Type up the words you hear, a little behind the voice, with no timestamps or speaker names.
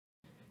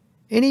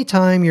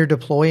Anytime you're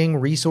deploying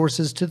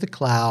resources to the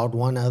cloud,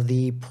 one of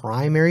the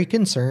primary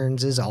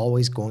concerns is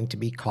always going to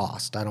be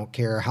cost. I don't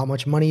care how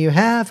much money you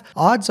have,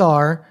 odds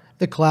are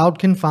the cloud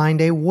can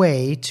find a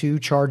way to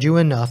charge you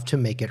enough to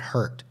make it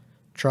hurt.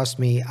 Trust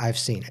me, I've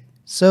seen it.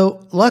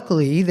 So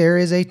luckily, there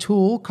is a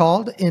tool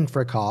called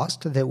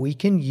Infracost that we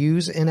can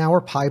use in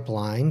our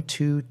pipeline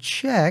to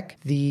check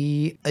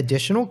the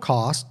additional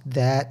cost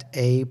that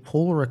a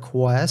pull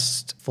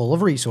request full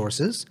of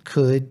resources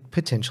could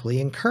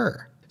potentially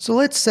incur. So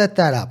let's set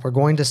that up. We're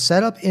going to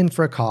set up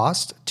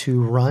Infracost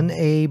to run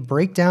a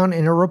breakdown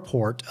and a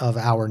report of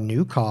our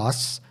new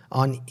costs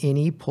on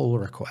any pull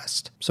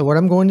request. So what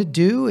I'm going to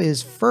do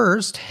is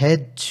first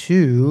head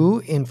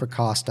to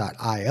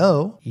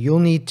infracost.io. You'll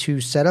need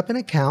to set up an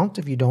account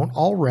if you don't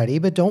already,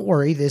 but don't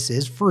worry, this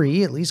is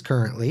free, at least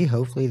currently.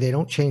 Hopefully they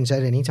don't change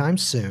that anytime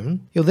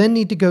soon. You'll then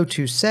need to go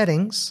to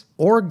Settings,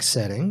 Org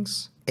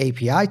Settings,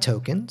 API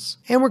tokens,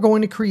 and we're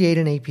going to create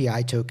an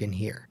API token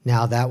here.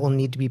 Now that will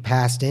need to be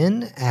passed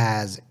in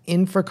as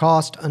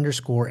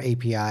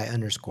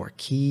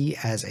Infracost_API_key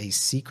as a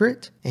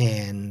secret,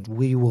 and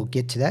we will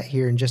get to that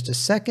here in just a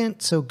second.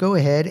 So go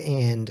ahead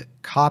and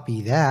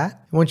copy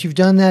that. Once you've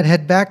done that,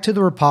 head back to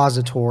the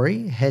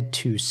repository, head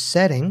to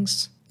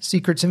Settings,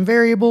 Secrets and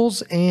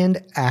Variables,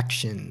 and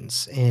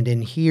Actions. And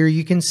in here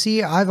you can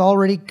see I've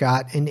already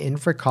got an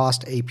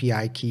Infracost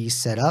API key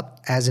set up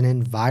as an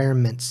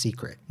environment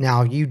secret.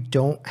 Now, you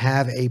don't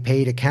have a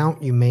paid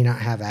account, you may not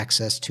have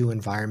access to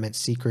environment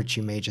secrets,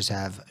 you may just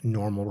have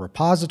normal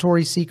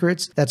repository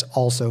secrets. That's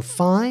also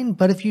fine,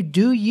 but if you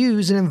do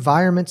use an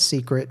environment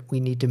secret,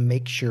 we need to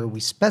make sure we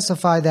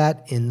specify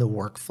that in the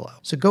workflow.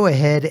 So go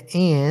ahead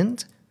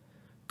and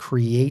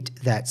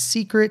create that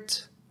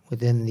secret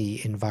within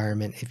the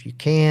environment if you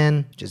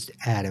can. Just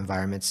add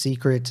environment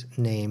secret,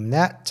 name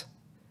that,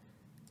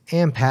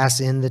 and pass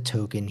in the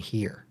token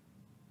here.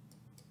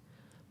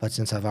 But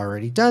since I've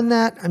already done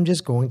that, I'm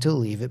just going to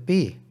leave it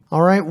be.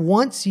 All right,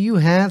 once you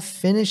have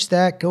finished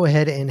that, go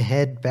ahead and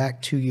head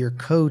back to your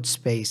code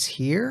space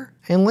here,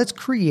 and let's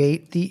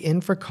create the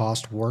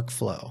Infracost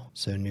workflow.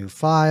 So new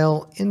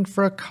file,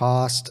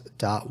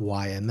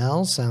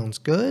 infracost.yml, sounds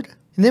good.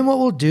 And then what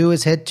we'll do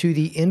is head to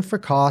the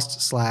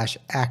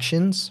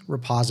Infracost/Actions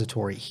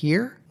repository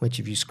here, which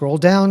if you scroll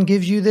down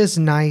gives you this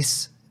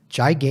nice,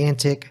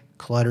 gigantic,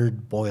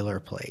 cluttered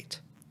boilerplate.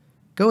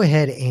 Go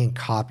ahead and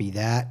copy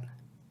that.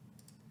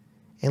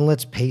 And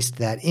let's paste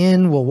that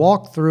in. We'll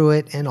walk through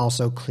it and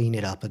also clean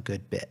it up a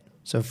good bit.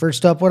 So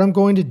first up, what I'm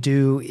going to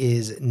do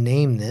is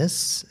name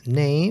this.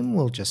 Name,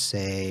 we'll just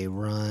say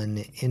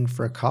run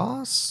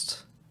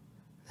Infracost.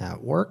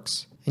 That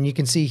works. And you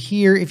can see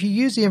here, if you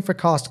use the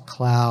Infracost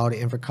cloud,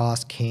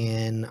 Infracost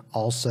can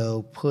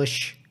also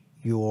push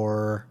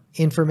your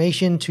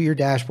information to your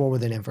dashboard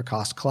with an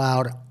Infracost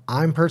cloud.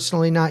 I'm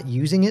personally not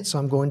using it, so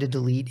I'm going to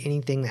delete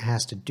anything that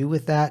has to do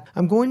with that.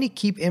 I'm going to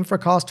keep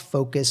Infracost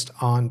focused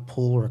on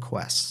pull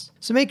requests.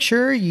 So make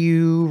sure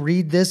you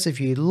read this if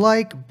you'd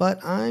like,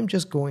 but I'm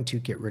just going to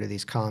get rid of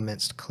these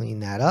comments to clean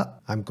that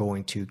up. I'm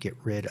going to get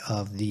rid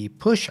of the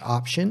push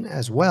option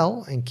as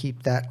well and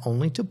keep that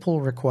only to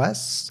pull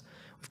requests.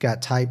 We've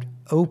got typed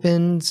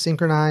open,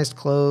 synchronized,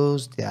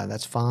 closed. Yeah,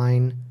 that's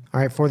fine.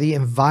 All right, for the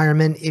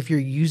environment, if you're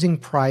using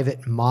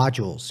private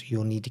modules,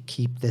 you'll need to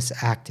keep this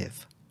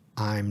active.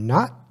 I'm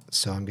not,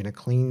 so I'm going to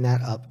clean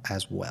that up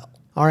as well.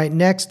 All right,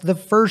 next, the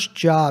first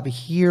job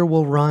here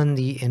will run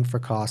the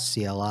Infracost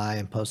CLI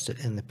and post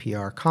it in the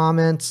PR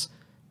comments.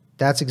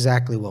 That's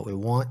exactly what we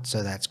want,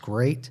 so that's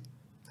great.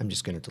 I'm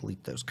just going to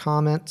delete those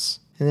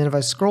comments. And then if I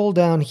scroll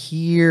down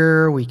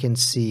here, we can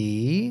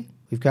see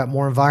we've got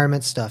more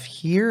environment stuff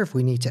here. If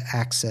we need to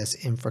access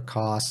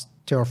Infracost,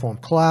 Terraform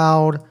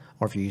Cloud,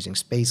 or if you're using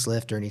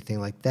Spacelift or anything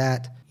like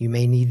that, you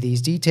may need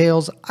these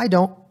details. I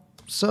don't,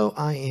 so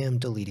I am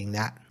deleting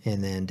that.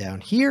 And then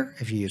down here,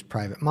 if you use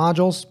private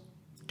modules,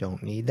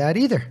 don't need that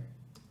either.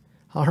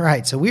 All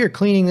right, so we are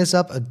cleaning this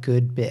up a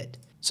good bit.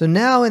 So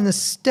now in the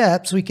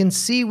steps, we can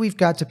see we've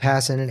got to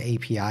pass in an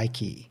API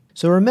key.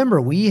 So remember,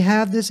 we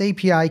have this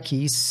API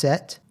key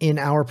set in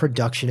our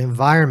production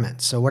environment.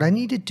 So what I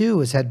need to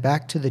do is head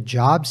back to the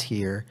jobs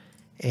here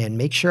and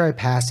make sure I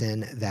pass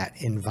in that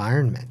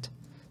environment.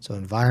 So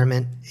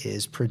environment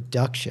is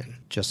production,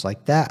 just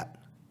like that.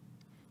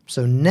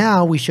 So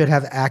now we should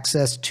have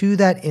access to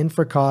that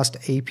Infracost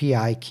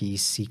API key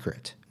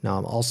secret. Now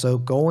I'm also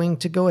going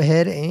to go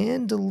ahead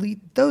and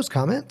delete those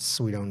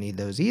comments. We don't need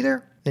those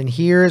either. Then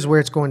here is where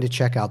it's going to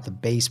check out the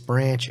base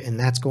branch, and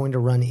that's going to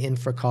run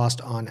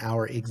Infracost on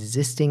our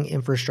existing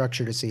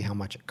infrastructure to see how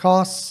much it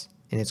costs.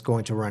 And it's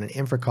going to run an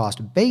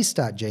Infracost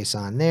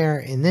base.json there.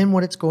 And then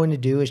what it's going to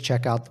do is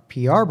check out the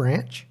PR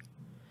branch,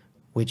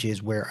 which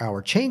is where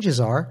our changes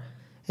are.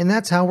 And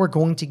that's how we're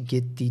going to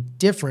get the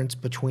difference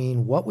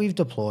between what we've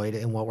deployed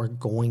and what we're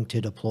going to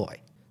deploy.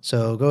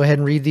 So go ahead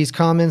and read these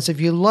comments if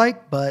you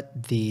like,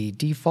 but the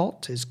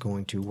default is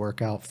going to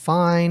work out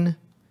fine.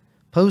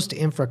 Post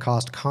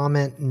Infracost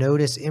comment.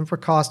 Notice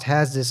Infracost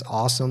has this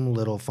awesome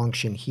little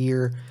function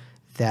here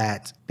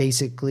that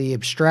basically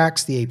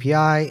abstracts the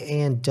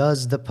API and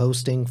does the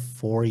posting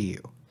for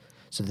you.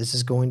 So this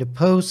is going to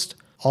post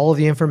all of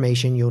the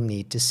information you'll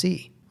need to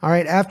see. All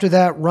right, after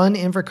that, run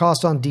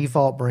Infracost on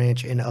default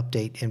branch and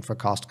update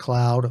Infracost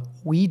Cloud.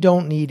 We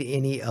don't need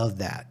any of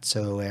that,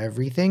 so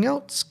everything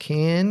else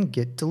can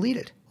get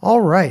deleted. All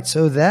right,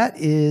 so that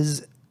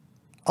is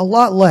a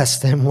lot less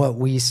than what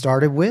we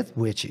started with,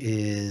 which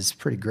is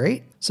pretty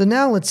great. So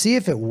now let's see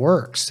if it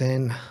works,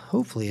 and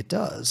hopefully it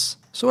does.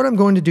 So what I'm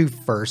going to do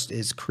first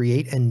is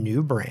create a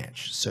new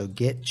branch. So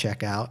git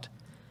checkout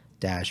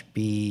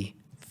 -b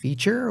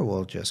feature,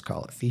 we'll just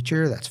call it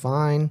feature, that's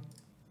fine.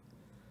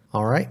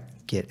 All right,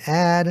 git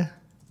add,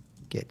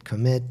 git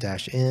commit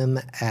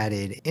 -m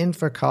added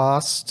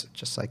Infracost,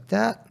 just like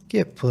that.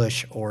 Git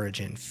push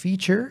origin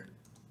feature.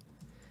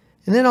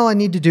 And then all I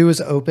need to do is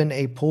open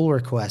a pull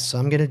request. So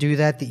I'm going to do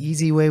that the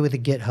easy way with a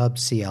GitHub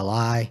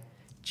CLI,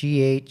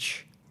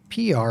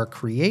 ghpr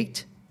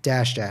create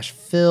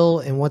 --fill.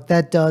 And what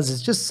that does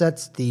is just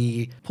sets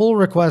the pull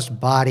request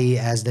body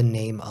as the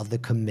name of the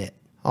commit.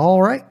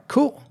 All right,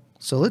 cool.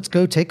 So let's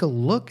go take a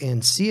look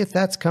and see if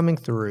that's coming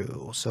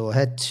through. So I'll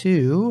head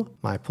to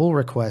my pull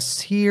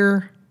requests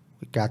here.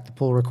 We've got the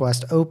pull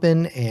request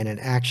open and an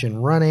action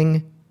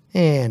running.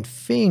 And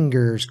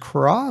fingers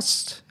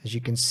crossed, as you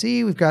can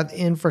see, we've got the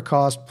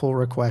Infracost pull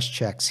request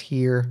checks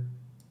here.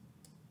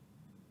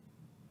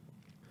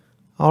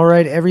 All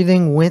right,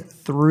 everything went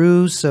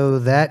through, so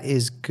that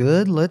is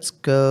good. Let's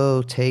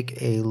go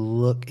take a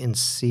look and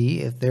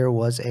see if there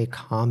was a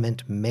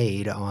comment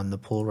made on the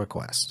pull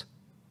request.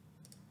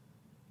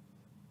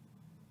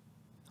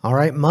 All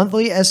right,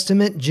 monthly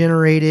estimate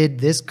generated.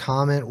 This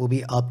comment will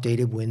be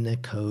updated when the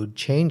code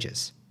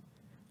changes.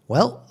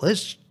 Well,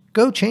 let's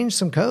go change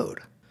some code.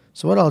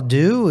 So what I'll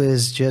do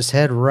is just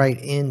head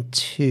right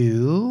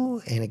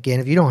into, and again,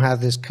 if you don't have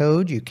this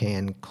code, you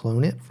can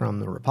clone it from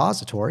the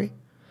repository.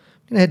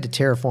 I'm going to head to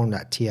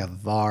terraform.tf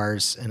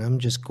vars, and I'm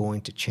just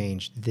going to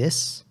change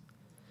this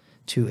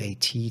to a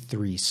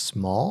T3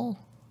 small,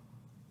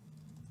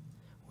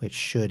 which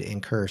should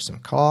incur some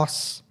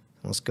costs.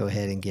 Let's go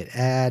ahead and git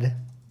add,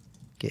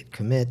 git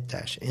commit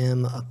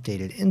 -m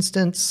updated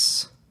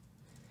instance,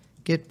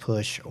 git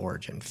push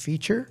origin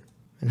feature.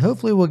 And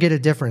hopefully we'll get a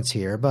difference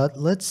here, but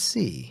let's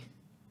see.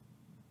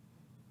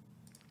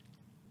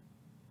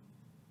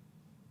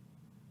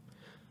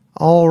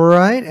 All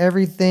right,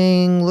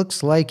 everything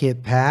looks like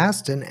it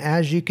passed. And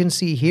as you can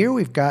see here,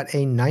 we've got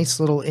a nice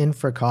little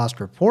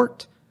Infracost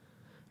report.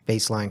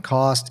 Baseline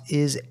cost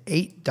is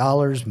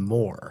 $8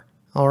 more.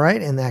 All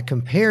right, and that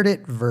compared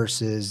it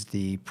versus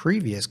the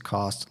previous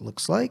cost,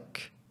 looks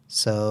like.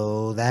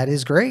 So that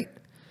is great.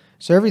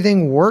 So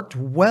everything worked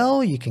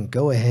well. You can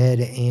go ahead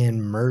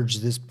and merge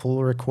this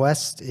pull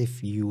request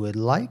if you would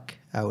like.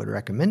 I would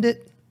recommend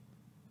it.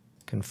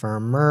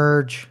 Confirm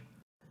merge.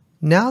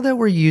 Now that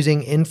we're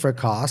using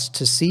Infracost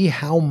to see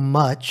how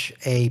much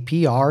a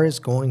PR is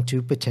going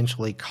to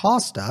potentially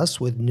cost us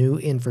with new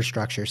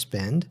infrastructure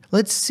spend,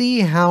 let's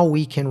see how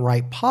we can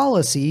write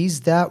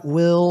policies that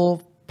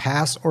will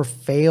pass or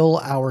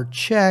fail our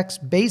checks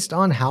based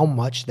on how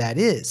much that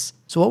is.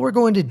 So what we're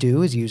going to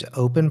do is use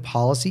Open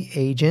Policy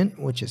Agent,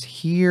 which is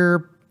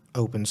here,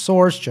 open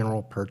source,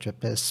 general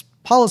purpose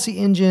policy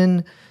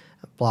engine,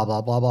 blah,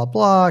 blah, blah, blah,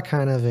 blah,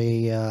 kind of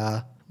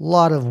a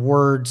lot of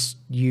words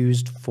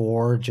used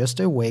for just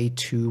a way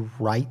to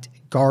write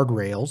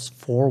guardrails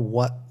for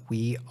what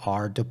we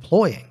are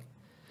deploying.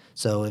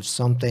 So if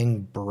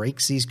something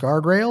breaks these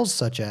guardrails,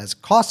 such as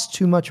costs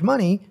too much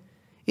money,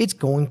 it's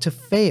going to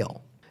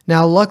fail.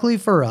 Now, luckily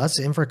for us,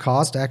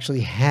 Infracost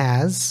actually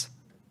has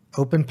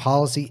Open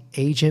Policy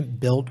Agent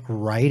built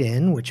right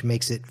in, which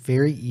makes it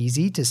very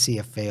easy to see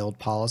a failed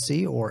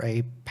policy or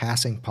a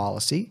passing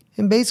policy.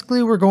 And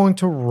basically, we're going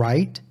to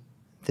write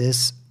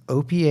this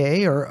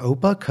OPA or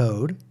OPA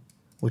code,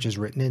 which is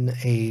written in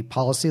a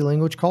policy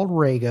language called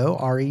Rego,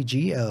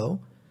 R-E-G-O,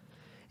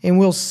 and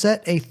we'll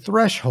set a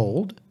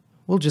threshold.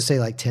 We'll just say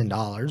like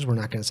 $10. We're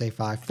not going to say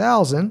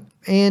 5,000.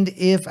 And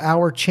if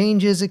our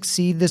changes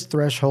exceed this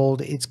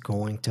threshold, it's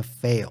going to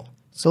fail.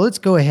 So let's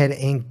go ahead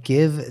and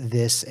give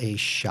this a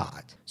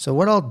shot. So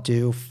what I'll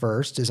do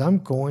first is I'm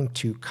going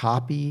to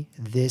copy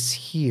this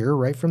here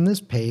right from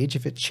this page.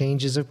 If it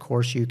changes, of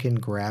course, you can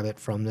grab it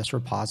from this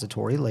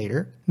repository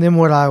later. And then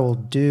what I will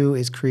do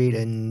is create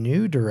a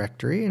new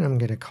directory, and I'm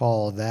going to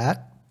call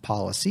that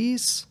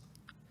policies.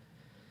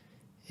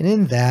 And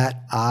in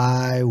that,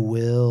 I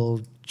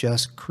will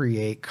just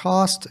create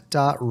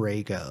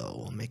cost.rego.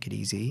 We'll make it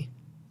easy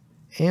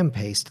and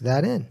paste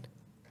that in.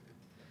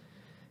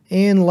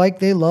 And like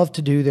they love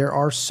to do, there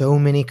are so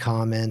many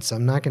comments.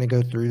 I'm not going to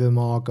go through them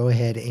all. Go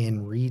ahead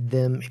and read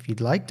them if you'd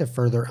like to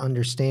further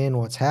understand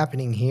what's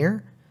happening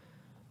here.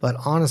 But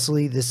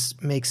honestly, this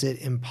makes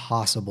it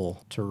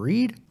impossible to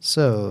read.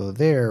 So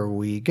there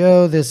we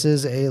go. This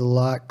is a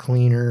lot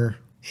cleaner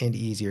and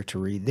easier to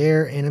read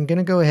there. And I'm going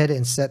to go ahead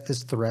and set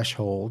this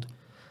threshold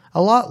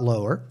a lot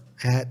lower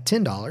at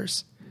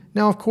 $10.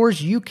 Now, of course,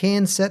 you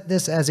can set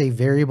this as a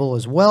variable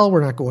as well.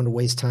 We're not going to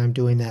waste time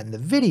doing that in the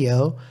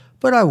video.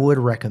 but I would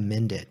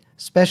recommend it,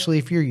 especially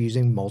if you're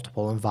using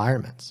multiple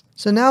environments.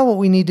 So now what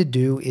we need to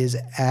do is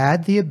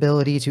add the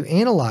ability to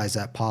analyze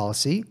that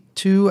policy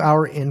to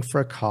our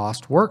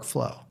Infracost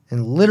workflow.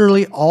 And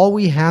literally all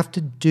we have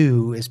to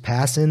do is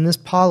pass in this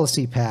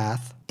policy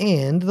path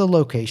and the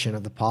location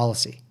of the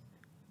policy.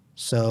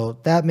 So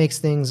that makes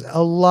things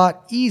a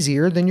lot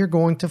easier than you're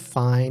going to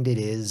find it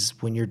is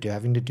when you're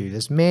having to do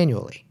this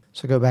manually.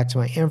 So go back to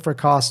my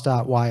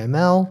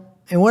infracost.yml.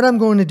 And what I'm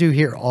going to do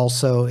here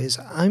also is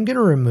I'm going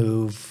to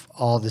remove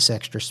all this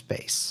extra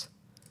space.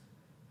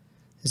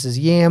 This is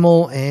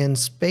YAML, and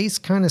space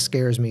kind of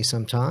scares me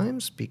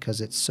sometimes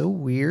because it's so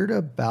weird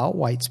about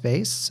white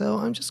space. So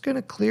I'm just going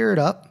to clear it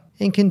up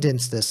and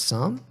condense this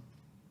some.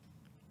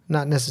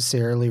 Not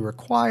necessarily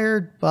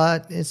required,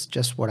 but it's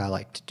just what I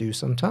like to do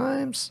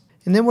sometimes.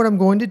 And then what I'm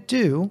going to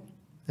do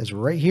is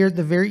right here at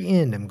the very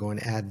end, I'm going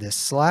to add this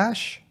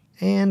slash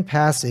and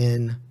pass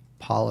in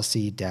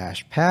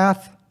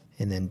policy-path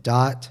and then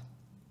dot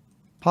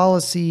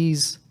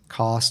policies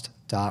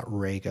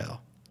cost.rego,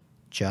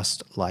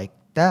 just like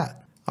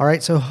that. All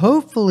right, so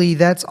hopefully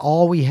that's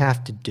all we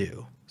have to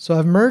do. So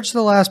I've merged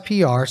the last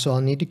PR, so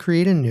I'll need to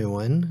create a new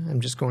one. I'm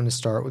just going to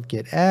start with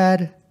git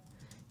add,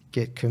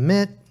 git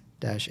commit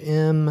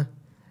 -m,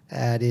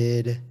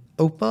 added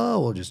OPA,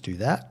 we'll just do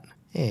that,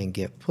 and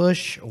git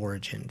push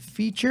origin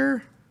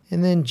feature,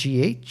 and then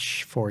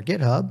GH for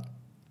GitHub,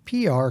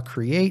 PR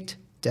create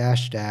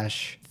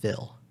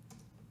 --fill.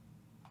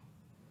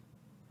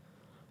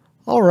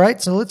 All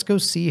right, so let's go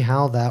see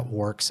how that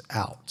works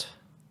out.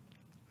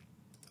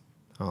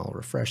 I'll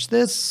refresh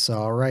this.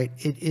 All right,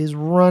 it is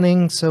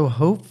running, so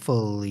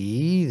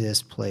hopefully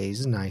this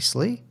plays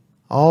nicely.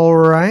 All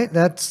right,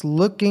 that's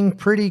looking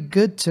pretty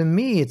good to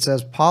me. It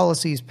says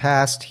policies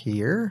passed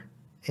here,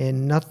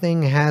 and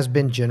nothing has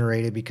been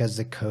generated because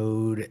the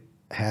code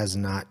has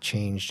not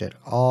changed at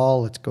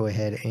all. Let's go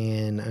ahead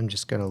and I'm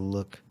just going to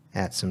look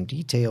at some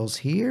details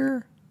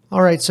here.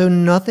 All right, so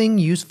nothing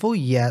useful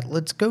yet.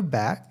 Let's go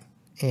back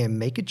and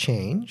make a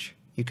change.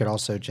 You could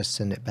also just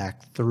send it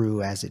back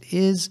through as it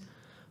is,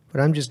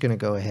 but I'm just going to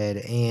go ahead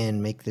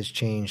and make this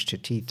change to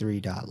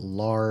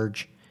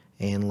t3.large,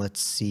 and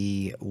let's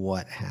see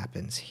what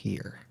happens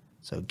here.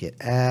 So git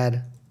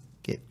add,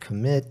 git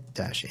commit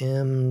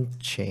 -m,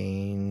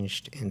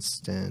 changed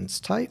instance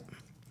type,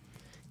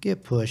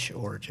 git push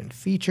origin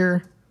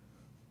feature.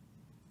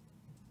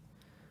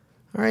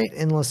 All right,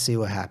 and let's see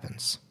what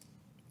happens.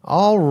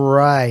 All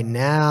right,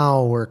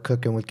 now we're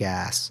cooking with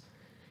gas.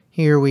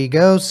 Here we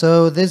go.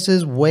 So this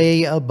is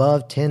way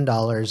above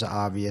 $10,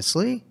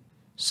 obviously.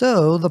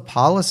 So the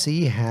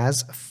policy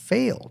has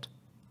failed.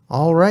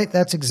 All right,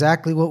 that's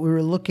exactly what we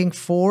were looking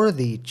for.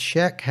 The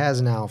check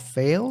has now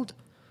failed.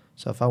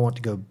 So if I want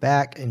to go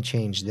back and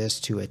change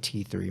this to a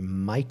T3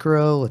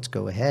 micro, let's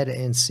go ahead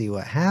and see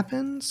what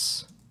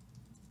happens.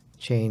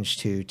 Change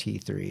to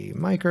T3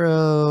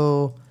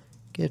 micro,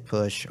 git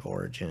push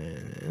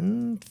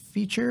origin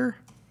feature.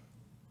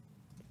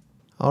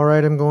 All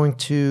right, I'm going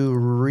to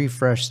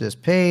refresh this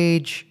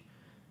page.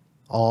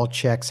 All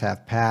checks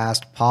have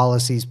passed,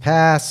 policies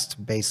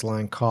passed,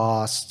 baseline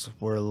costs,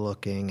 we're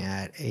looking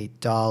at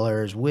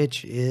 $8,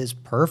 which is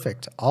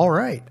perfect. All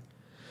right,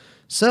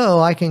 so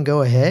I can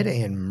go ahead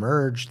and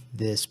merge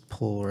this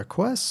pull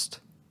request.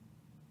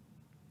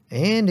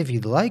 And if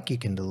you'd like, you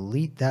can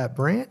delete that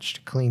branch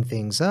to clean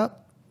things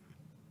up.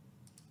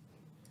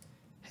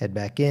 Head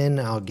back in,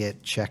 I'll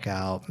get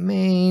checkout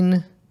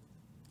main,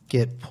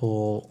 git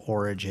pull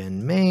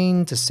origin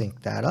main to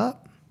sync that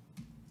up.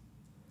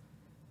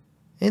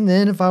 And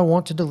then if I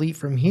want to delete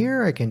from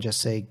here, I can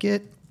just say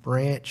git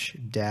branch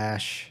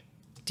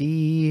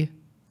 -d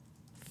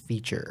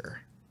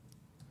feature.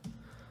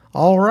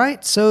 All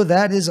right, so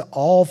that is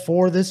all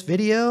for this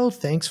video.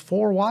 Thanks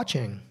for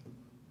watching.